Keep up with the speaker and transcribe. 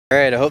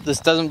Alright, I hope this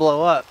doesn't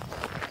blow up.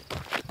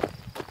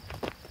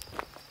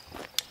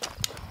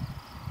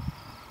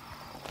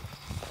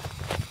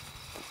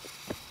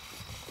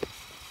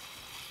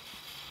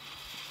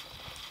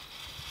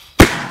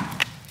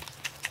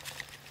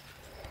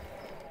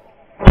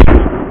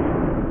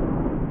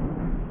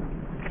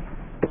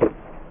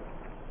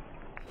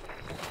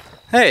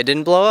 Hey, it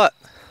didn't blow up.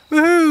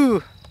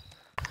 Woohoo!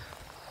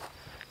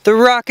 The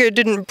rocket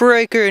didn't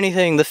break or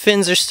anything. The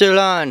fins are still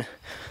on.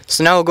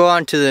 So now we'll go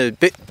on to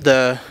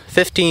the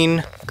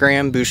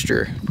 15-gram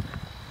booster.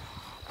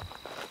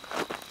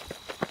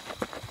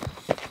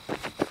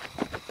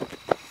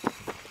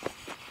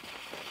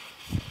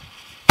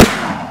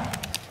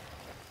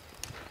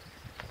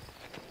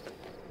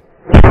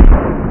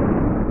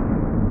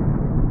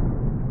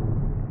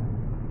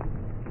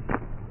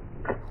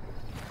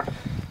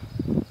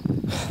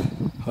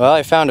 Well,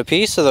 I found a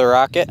piece of the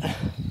rocket.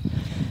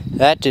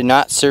 That did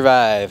not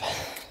survive.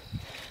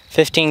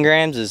 15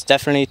 grams is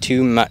definitely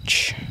too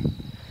much.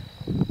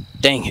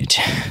 Dang it.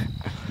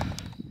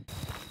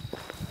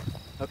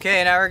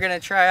 Okay, now we're gonna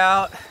try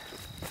out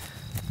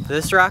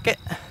this rocket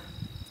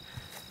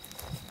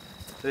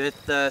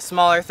with the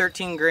smaller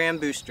 13-gram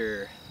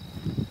booster.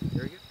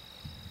 Here we go.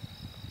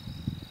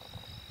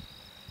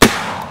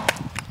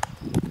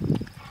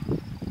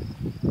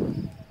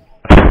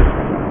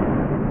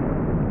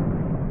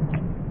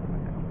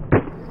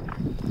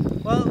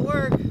 Well, it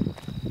worked,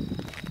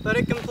 but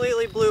it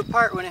completely blew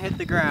apart when it hit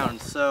the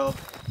ground, so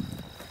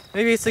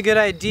maybe it's a good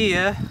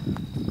idea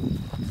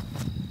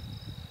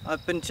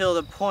up until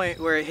the point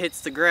where it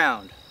hits the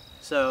ground.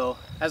 So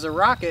as a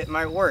rocket it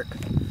might work,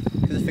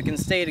 because if it can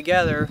stay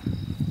together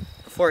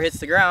before it hits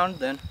the ground,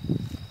 then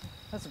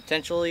that's a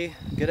potentially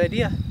a good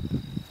idea.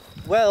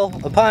 Well,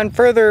 upon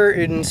further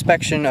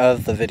inspection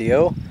of the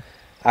video,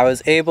 I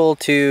was able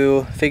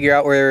to figure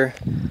out where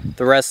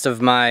the rest of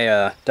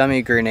my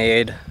dummy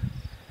grenade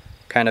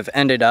kind of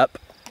ended up.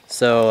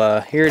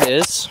 So here it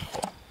is.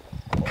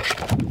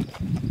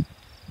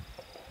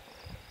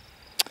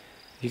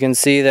 You can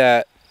see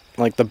that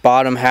like the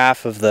bottom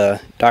half of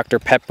the Dr.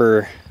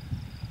 Pepper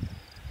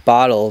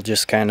bottle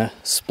just kind of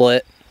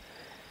split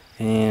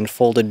and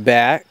folded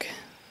back.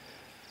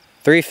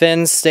 3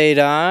 fins stayed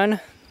on,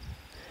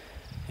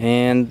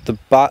 and the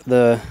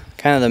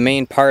kind of the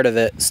main part of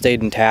it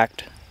stayed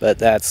intact, but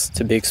that's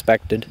to be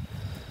expected.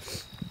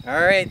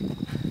 All right,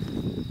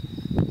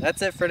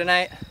 that's it for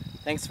tonight.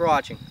 Thanks for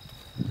watching.